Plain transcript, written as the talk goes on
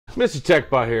Mr.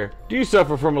 Techbot here. Do you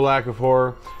suffer from a lack of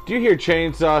horror? Do you hear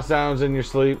chainsaw sounds in your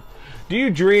sleep? Do you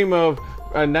dream of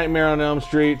A Nightmare on Elm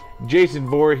Street, Jason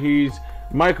Voorhees,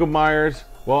 Micheal Meyers?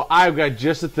 Well, I've got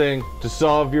just the thing to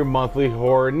solve your monthly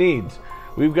horror needs.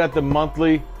 We've got the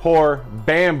monthly horror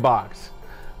BAM box.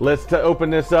 Let's open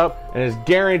this up, and it's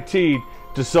guaranteed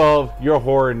to solve your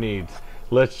horror needs.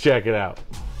 Let's check it out.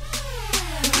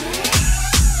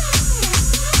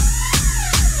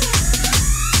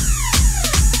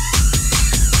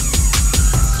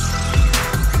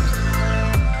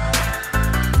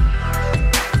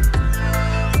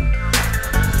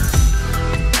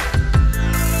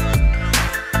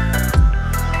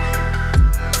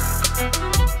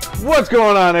 What's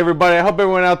going on, everybody? I hope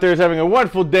everyone out there is having a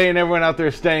wonderful day and everyone out there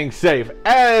is staying safe.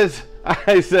 As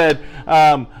I said,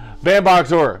 BAM Box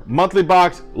Horror, monthly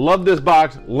box. Love this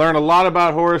box. Learn a lot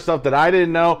about horror stuff that I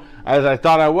didn't know, as I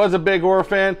thought I was a big horror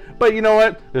fan. But you know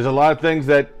what? There's a lot of things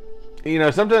that, you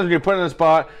know, sometimes when you're put in a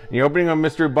spot and you're opening a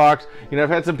mystery box, you know, I've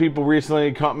had some people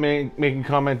recently making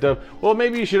comment of, well,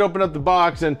 maybe you should open up the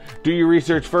box and do your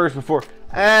research first before.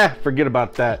 Forget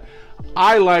about that.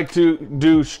 I like to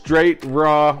do straight,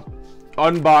 raw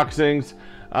unboxings.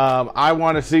 I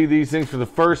want to see these things for the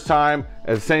first time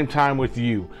at the same time with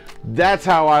you. That's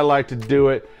how I like to do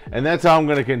it, and that's how I'm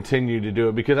going to continue to do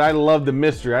it, because I love the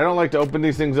mystery. I don't like to open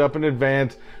these things up in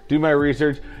advance, do my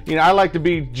research. You know, I like to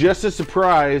be just as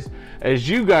surprised as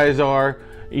you guys are,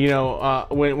 you know,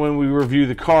 when we review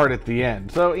the card at the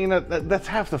end. So, you know, that's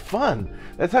half the fun.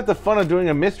 That's half the fun of doing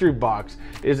a mystery box,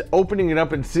 is opening it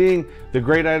up and seeing the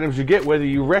great items you get, whether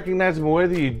you recognize them or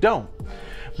whether you don't.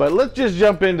 But let's just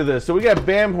jump into this. So we got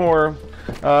BAM Horror,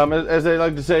 as they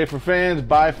like to say, for fans,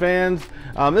 by fans.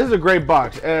 This is a great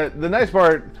box. The nice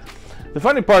part, the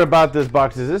funny part about this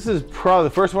box is this is probably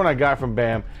the first one I got from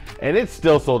BAM, and it's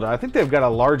still sold out. I think they've got a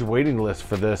large waiting list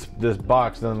for this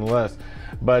box nonetheless.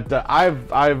 But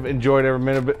I've enjoyed every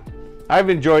minute of it. I've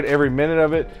enjoyed every minute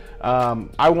of it.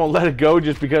 I won't let it go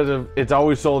just because it's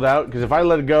always sold out. Because if I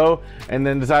let it go and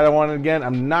then decide I want it again,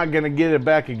 I'm not gonna get it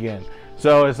back again.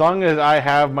 So as long as I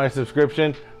have my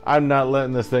subscription, I'm not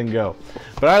letting this thing go.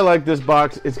 But I like this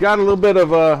box. It's got a little bit of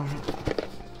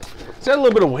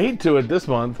weight to it this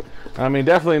month. I mean,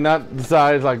 definitely not the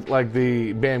size like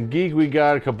the BAM Geek we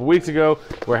got a couple weeks ago,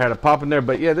 where I had a pop in there.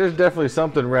 But yeah, there's definitely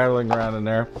something rattling around in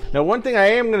there. Now, one thing I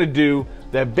am gonna do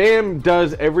that BAM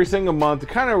does every single month to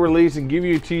kind of release and give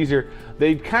you a teaser,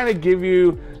 they kind of give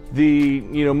you the,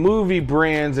 you know, movie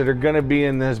brands that are gonna be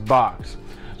in this box.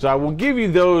 So I will give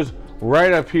you those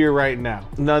right up here right now.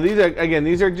 Now these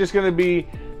are just going to be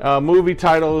movie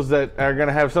titles that are going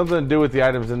to have something to do with the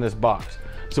items in this box.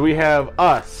 So we have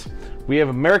Us, we have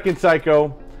American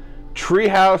Pyscho,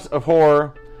 Treehouse of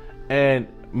Horror, and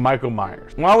Micheal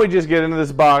Meyers. Why don't we just get into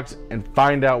this box and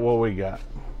find out what we got?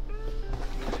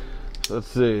 Let's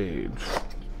see.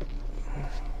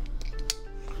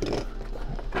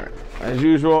 As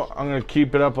usual, I'm going to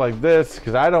keep it up like this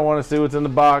because I don't want to see what's in the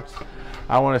box.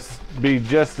 I want to be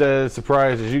just as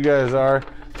surprised as you guys are.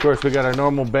 Of course, we got our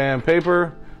normal BAM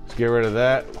paper. Let's get rid of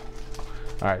that.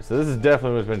 All right, so this is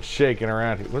definitely what's been shaking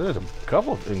around here. Well, there's a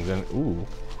couple of things in it. Ooh.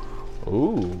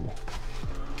 Ooh.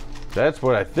 That's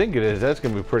what I think it is. That's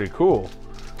going to be pretty cool.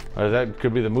 That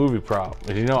could be the movie prop.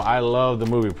 As you know, I love the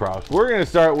movie props. We're going to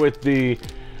start with the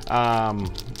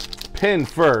pin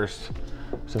first.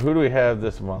 So who do we have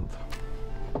this month?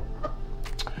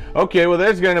 Okay, well,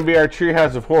 there's going to be our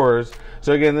Treehouse of Horrors.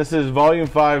 So again, this is Volume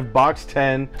 5, Box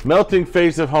 10, Melting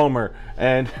Face of Homer.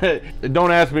 And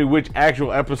don't ask me which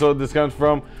actual episode this comes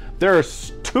from. There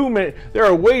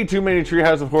are way too many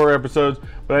Treehouse of Horror episodes,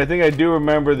 but I think I do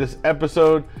remember this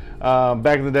episode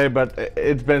back in the day, but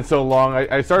it's been so long.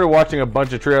 I started watching a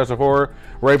bunch of Treehouse of Horror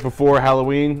right before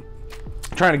Halloween,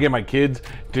 trying to get my kids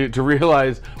to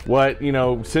realize what, you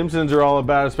know, Simpsons are all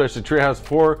about, especially Treehouse of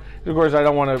Horror. And of course, I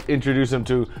don't want to introduce them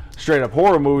to straight up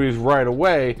horror movies right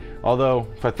away, although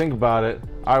if I think about it,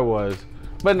 I was.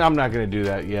 But I'm not going to do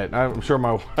that yet. I'm sure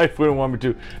my wife wouldn't want me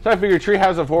to. So I figured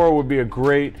Treehouse of Horror would be a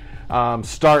great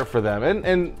start for them.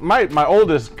 And my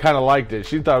oldest kind of liked it.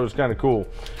 She thought it was kind of cool.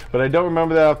 But I don't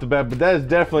remember that off the bat. But that is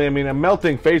definitely, I mean, a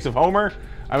Melting Face of Homer.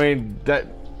 I mean,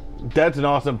 that's an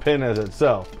awesome pin as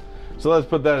itself. So let's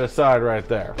put that aside right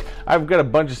there. I've got a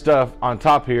bunch of stuff on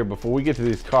top here before we get to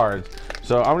these cards.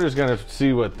 So I'm just going to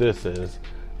see what this is.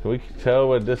 Can we tell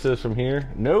what this is from here?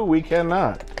 No, we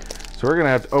cannot. So we're going to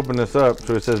have to open this up.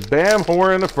 So it says BAM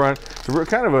Horror in the front. So we're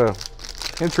kind of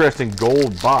a interesting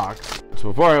gold box. So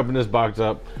before I open this box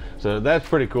up, so that's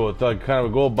pretty cool. It's like kind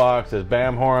of a gold box. It says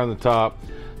BAM Horror on the top.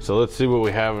 So let's see what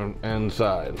we have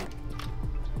inside.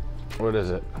 What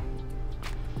is it?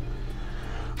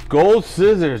 Gold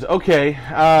scissors. Okay.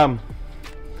 I'm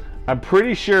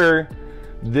pretty sure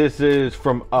this is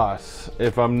from us,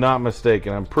 if I'm not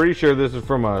mistaken. I'm pretty sure this is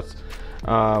from us.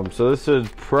 So this would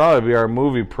probably be our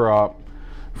movie prop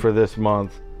for this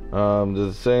month.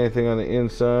 Does it say anything on the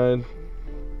inside?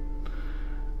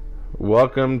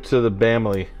 Welcome to the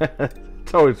Bamily.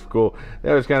 It's always cool. They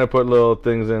always kind of put little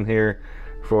things in here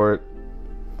for it.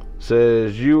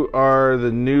 Says you are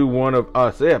the new one of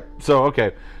us. Yeah. So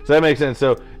okay. So that makes sense.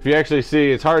 So if you actually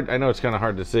see, it's hard. I know it's kind of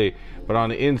hard to see, but on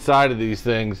the inside of these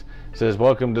things it says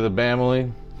welcome to the Bamily,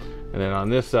 and then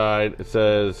on this side it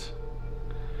says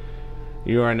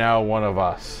you are now one of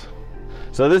us.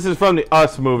 So this is from the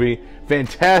Us movie.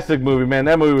 Fantastic movie, man.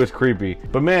 That movie was creepy,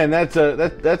 but man, that's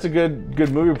a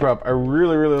good movie prop. I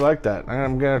really like that.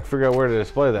 I'm gonna have to figure out where to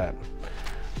display that.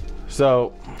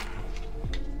 So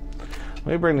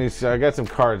let me bring these. I got some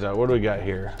cards out. What do we got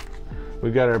here?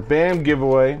 We got our BAM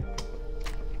giveaway.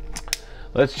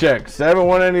 Let's check. So I haven't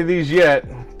won any of these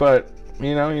yet, but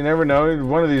you know, you never know.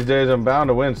 One of these days I'm bound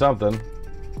to win something.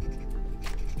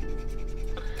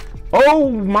 Oh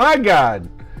my God.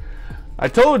 I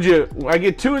told you, I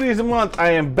get 2 of these a month.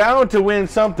 I am bound to win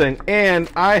something. And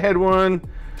I had won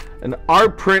an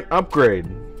art print upgrade.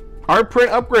 Art print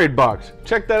upgrade box.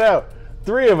 Check that out.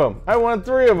 3 of them. I won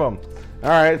 3 of them.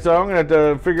 Alright, so I'm going to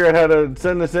have to figure out how to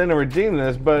send this in and redeem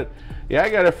this. But yeah, I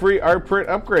got a free art print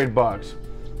upgrade box.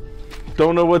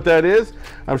 Don't know what that is.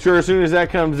 I'm sure as soon as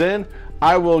that comes in,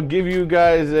 I will give you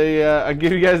guys I'll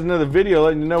give you guys another video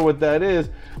letting you know what that is.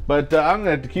 But I'm going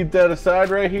to have to keep that aside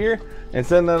right here and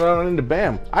send that on into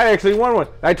BAM. I actually won one.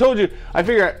 I told you, I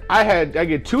figure I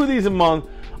get 2 of these a month.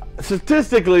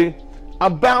 Statistically,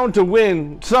 I'm bound to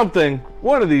win something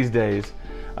one of these days.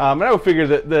 And I would figure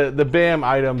that the BAM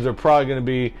items are probably going to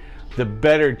be the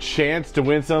better chance to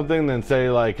win something than say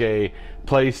like a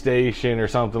PlayStation or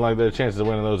something like that. The chances of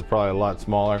winning those are probably a lot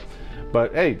smaller.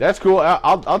 But hey, that's cool.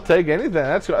 I'll take anything.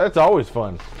 That's always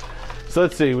fun. So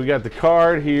let's see. We got the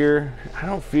card here. I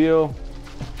don't feel.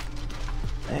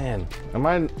 Man,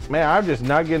 I'm just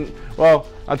not getting. Well,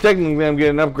 technically I'm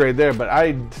getting an upgrade there, but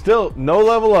I still no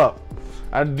level up.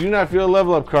 I do not feel a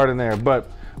level up card in there.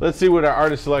 But let's see what our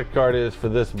artist select card is for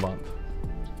this month.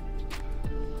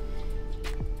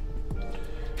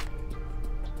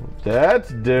 That's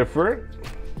different.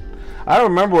 I don't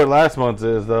remember what last month's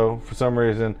is though, for some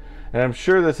reason, and I'm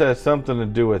sure this has something to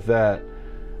do with that.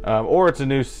 Or it's a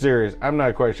new series. I'm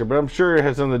not quite sure, but I'm sure it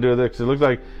has something to do with it, because it looks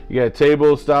like you got a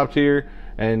table stopped here,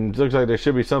 and it looks like there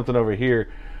should be something over here.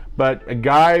 But a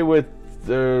guy with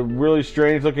a really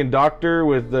strange looking doctor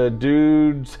with the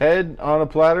dude's head on a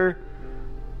platter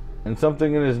and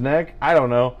something in his neck. I don't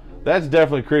know. That's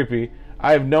definitely creepy.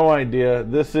 I have no idea.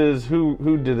 This is who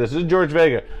did this. This is George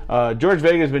Vega. George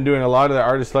Vega has been doing a lot of the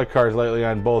artist select cards lately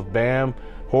on both BAM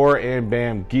Horror and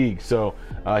BAM Geek. So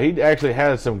he actually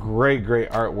has some great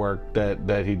artwork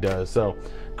that he does. So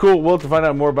cool. We'll have to find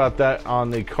out more about that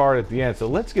on the card at the end. So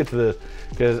let's get to this,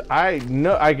 because I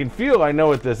can feel I know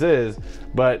what this is,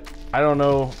 but I don't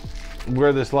know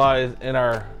where this lies in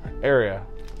our area.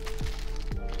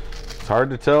 It's hard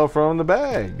to tell from the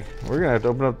bag. We're gonna have to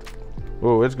open up.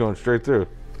 Oh, it's going straight through.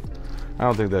 I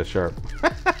don't think that's sharp.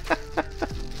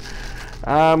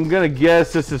 I'm gonna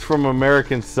guess this is from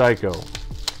American Psycho.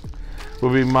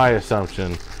 Would be my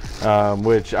assumption.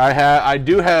 Which I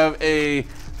do have a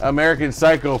American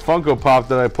Psycho Funko Pop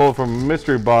that I pulled from a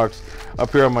mystery box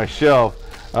up here on my shelf.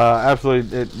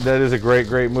 Absolutely, that is a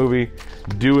great movie.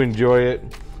 Do enjoy it,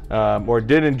 or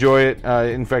did enjoy it.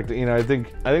 In fact, you know, I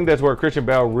think that's where Christian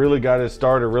Bale really got his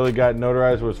start, or really got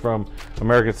notarized, was from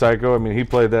American Psycho. I mean, he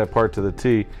played that part to the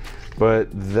T. But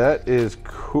that is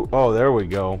cool. Oh, there we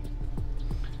go.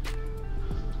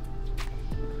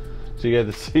 So you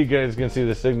guys can see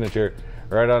the signature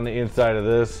right on the inside of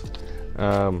this.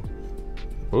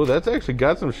 Oh, that's actually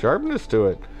got some sharpness to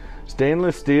it.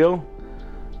 Stainless steel.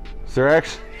 So they're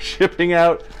actually shipping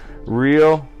out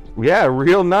real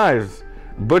knives.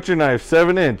 Butcher knife,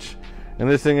 7-inch. And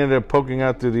this thing ended up poking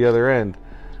out through the other end.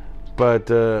 But,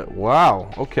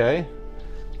 wow, okay.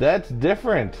 That's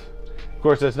different. Of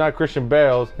course, that's not Christian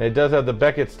Bale's. It does have the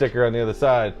Beckett sticker on the other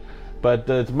side. But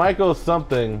it's Michael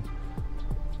something.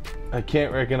 I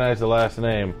can't recognize the last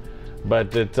name,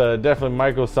 but it's definitely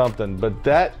Michael something. But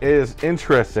that is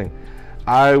interesting.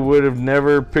 I would have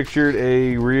never pictured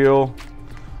an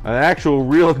actual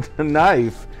real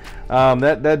knife.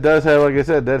 That does have, like I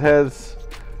said, that's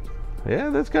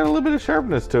got a little bit of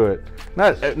sharpness to it.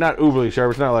 Not uberly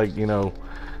sharp. It's not like, you know,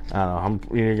 I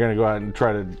don't know, you're gonna go out and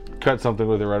try to cut something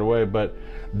with it right away. But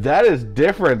that is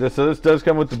different. So this does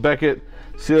come with the Beckett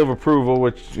seal of approval,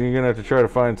 which you're gonna have to try to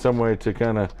find some way to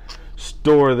kind of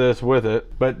store this with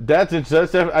it. But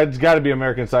it's got to be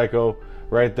American Psycho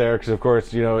right there, because of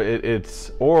course, you know,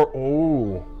 it's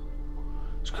oh,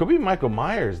 this could be Micheal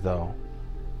Meyers though.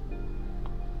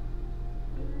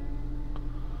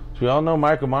 So we all know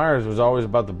Micheal Meyers was always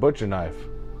about the butcher knife,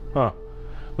 huh?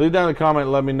 Leave down a comment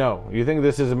and let me know. You think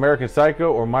this is American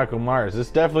Psycho or Micheal Meyers? This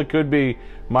definitely could be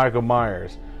Micheal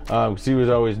Meyers, because he was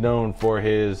always known for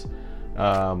his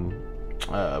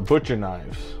butcher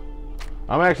knives.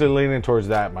 I'm actually leaning towards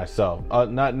that myself.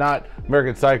 Not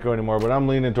American Psycho anymore, but I'm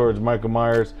leaning towards Micheal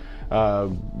Meyers.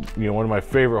 You know, one of my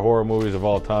favorite horror movies of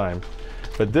all time.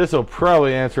 But this will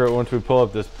probably answer it once we pull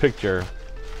up this picture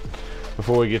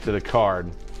before we get to the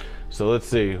card. So let's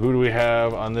see, who do we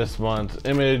have on this month's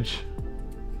image?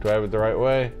 Do I have it the right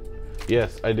way?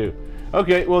 Yes, I do.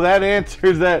 Okay, well that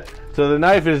answers that. So the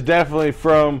knife is definitely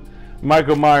from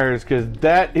Micheal Meyers, because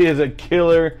that is a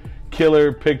killer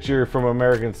picture from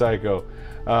American Psycho.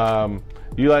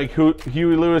 You like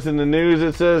Huey Lewis in the News,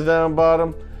 it says down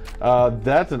bottom.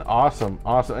 That's an awesome,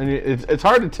 and it's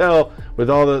hard to tell with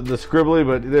all the scribbly,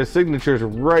 but their signatures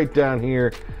right down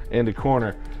here in the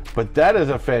corner. But that is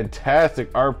a fantastic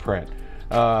art print.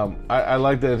 I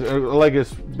like that. I like it,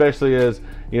 especially as,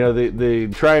 you know, the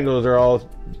triangles are all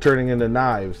turning into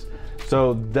knives.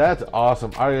 So that's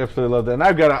awesome. I absolutely love that. And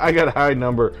I got a high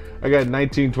number. I got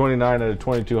 1929 out of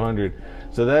 2200.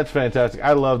 So that's fantastic.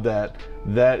 I love that.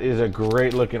 That is a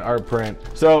great looking art print.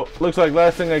 So looks like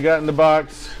last thing I got in the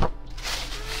box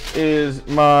is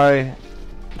my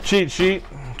cheat sheet.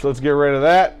 So let's get rid of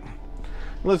that.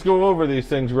 Let's go over these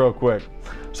things real quick.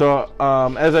 So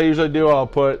as I usually do, I'll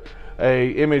put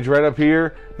a image right up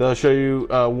here. They'll show you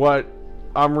what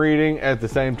I'm reading at the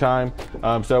same time,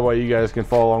 so that way you guys can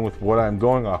follow along with what I'm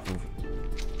going off of.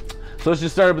 So let's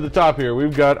just start up at the top here.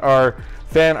 We've got our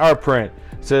fan art print.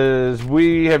 It says,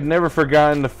 "We have never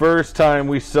forgotten the first time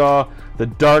we saw the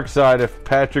dark side of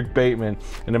Patrick Bateman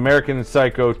in American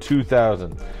Psycho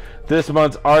 2000. This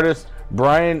month's artist,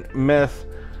 Brian Meth,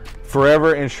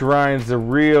 forever enshrines the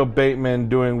real Bateman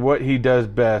doing what he does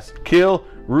best: kill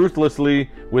ruthlessly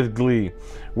with glee.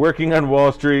 Working on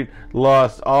Wall Street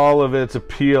lost all of its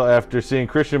appeal after seeing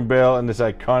Christian Bale in this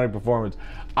iconic performance."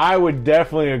 I would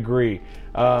definitely agree.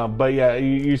 But yeah,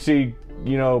 you see,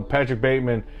 you know, Patrick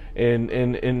Bateman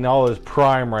in all his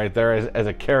prime right there as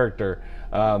a character.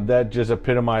 That just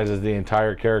epitomizes the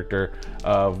entire character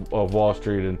of Wall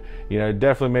Street, and you know, it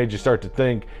definitely made you start to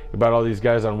think about all these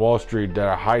guys on Wall Street that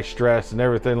are high stress and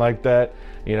everything like that.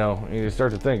 You know, you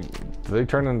start to think, do they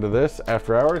turn into this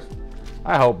after hours?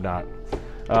 I hope not.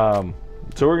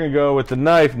 So we're gonna go with the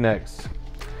knife next.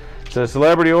 It says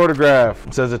celebrity autograph.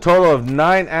 It says a total of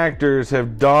 9 actors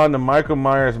have donned the Micheal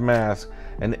Meyers mask,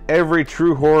 and every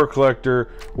true horror collector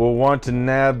will want to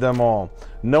nab them all.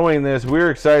 Knowing this, we're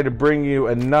excited to bring you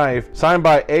a knife signed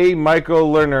by A.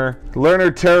 Michael Lerner.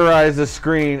 Lerner terrorized the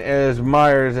screen as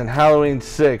Myers in Halloween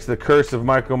 6, The Curse of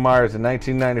Micheal Myers in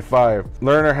 1995.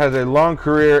 Lerner has a long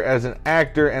career as an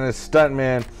actor and a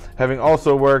stuntman, having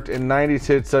also worked in 90s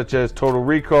hits such as Total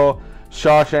Recall,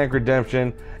 Shawshank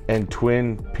Redemption, and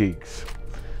Twin Peaks.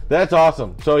 That's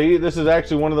awesome. So this is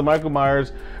actually one of the Micheal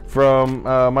Myers from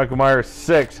Micheal Myers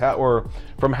 6, or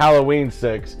from Halloween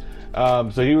 6.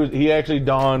 So he actually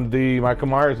donned the Micheal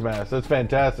Myers mask. That's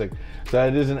fantastic. So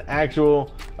that is an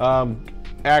actual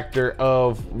actor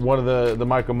of one of the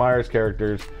Micheal Myers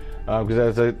characters.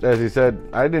 Because as he said,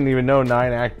 I didn't even know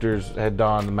 9 actors had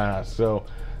donned the mask. So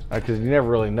because you never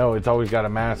really know, it's always got a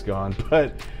mask on.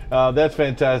 But that's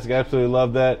fantastic. I absolutely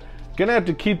love that. Gonna have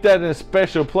to keep that in a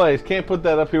special place. Can't put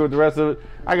that up here with the rest of it.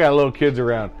 I got little kids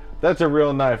around. That's a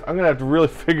real knife. I'm gonna have to really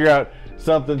figure out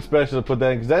something special to put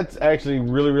that in, because that's actually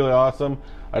really awesome.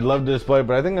 I'd love to display it,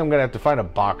 but I think I'm gonna have to find a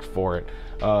box for it,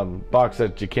 box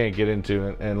that you can't get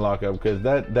into and lock up, because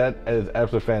that is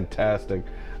absolutely fantastic.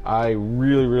 I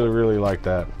really like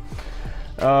that.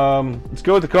 Let's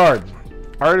go with the card.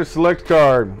 Artist select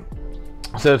card.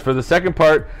 It says, for the second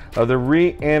part of the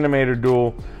Reanimator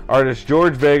duel, artist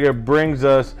George Vega brings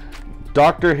us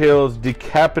Dr. Hill's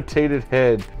decapitated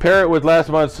head. Pair it with last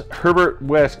month's Herbert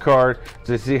West card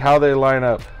to see how they line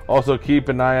up. Also keep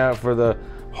an eye out for the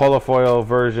holofoil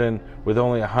version with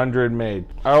only 100 made.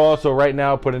 I'll also right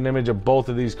now put an image of both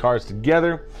of these cards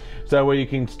together, so that way you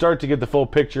can start to get the full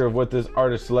picture of what this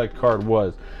artist select card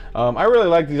was. I really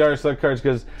like these artist select cards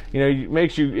because, you know,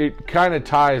 it kind of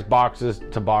ties boxes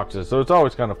to boxes, so it's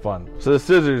always kind of fun. So the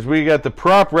scissors, we got the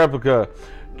prop replica.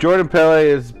 Jordan Pele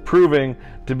is proving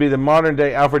to be the modern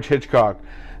day Alfred Hitchcock,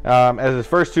 as his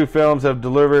first 2 films have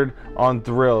delivered on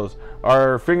thrills.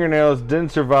 Our fingernails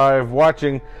didn't survive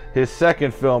watching his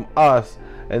second film, Us,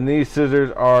 and these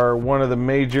scissors are one of the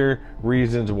major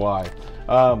reasons why.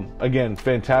 Again,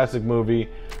 fantastic movie.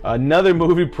 Another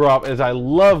movie prop, as I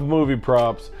love movie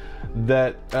props,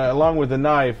 that along with the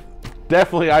knife,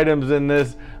 definitely items in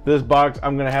this box.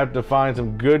 I'm gonna have to find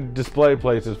some good display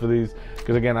places for these,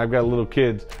 because again, I've got little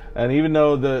kids, and even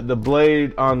though the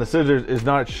blade on the scissors is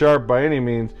not sharp by any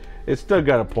means, it's still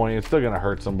got a point. It's still gonna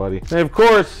hurt somebody. And of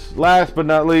course, last but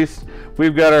not least,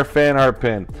 we've got our fan art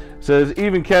pin. It says,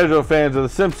 even casual fans of The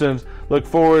Simpsons look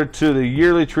forward to the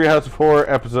yearly Treehouse of Horror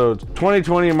episodes.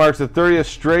 2020 marks the 30th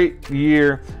straight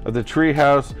year of the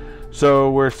Treehouse,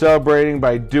 so we're celebrating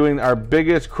by doing our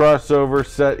biggest crossover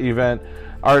set event.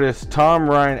 Artist Tom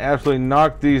Ryan absolutely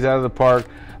knocked these out of the park.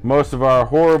 Most of our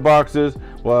horror boxes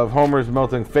will have Homer's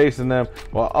melting face in them,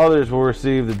 while others will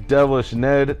receive the devilish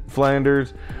Ned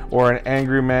Flanders or an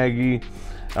angry Maggie.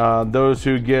 Those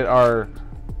who get our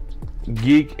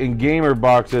Geek and Gamer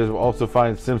boxes will also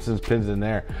find Simpsons pins in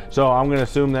there. So I'm going to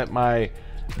assume that my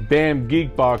Bam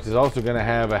Geek box is also going to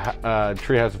have a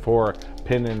Treehouse of Horror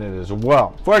pin in it as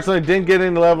well. Fortunately, I didn't get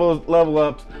any level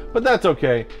ups, but that's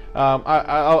okay.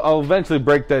 I'll eventually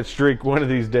break that streak one of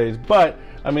these days. But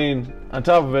I mean, on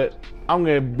top of it, I'm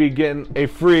going to be getting a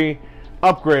free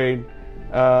upgrade,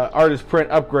 artist print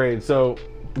upgrade. So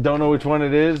don't know which one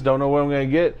it is, don't know what I'm going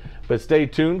to get, but stay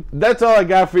tuned. That's all I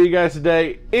got for you guys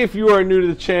today. If you are new to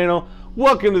the channel,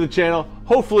 welcome to the channel.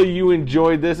 Hopefully you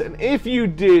enjoyed this, and if you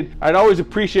did, I'd always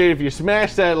appreciate it if you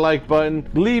smash that like button,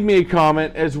 leave me a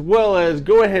comment, as well as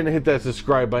go ahead and hit that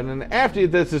subscribe button. And after you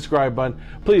hit that subscribe button,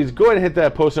 please go ahead and hit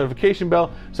that post notification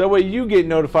bell, so that way you get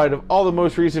notified of all the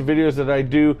most recent videos that I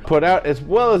do put out, as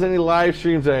well as any live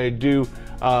streams that I do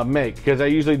make, because I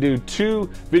usually do 2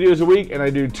 videos a week, and I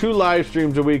do 2 live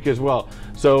streams a week as well.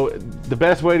 So the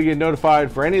best way to get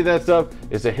notified for any of that stuff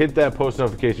is to hit that post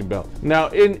notification bell. Now,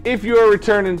 if you are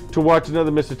returning to watch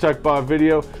another Mr. Techbot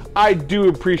video, I do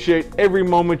appreciate every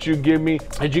moment you give me,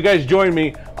 and you guys join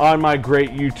me on my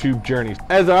great YouTube journey.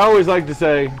 As I always like to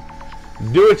say,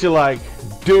 do what you like,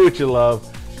 do what you love,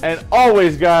 and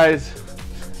always, guys,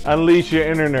 unleash your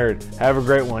inner nerd. Have a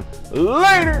great one.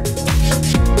 Later!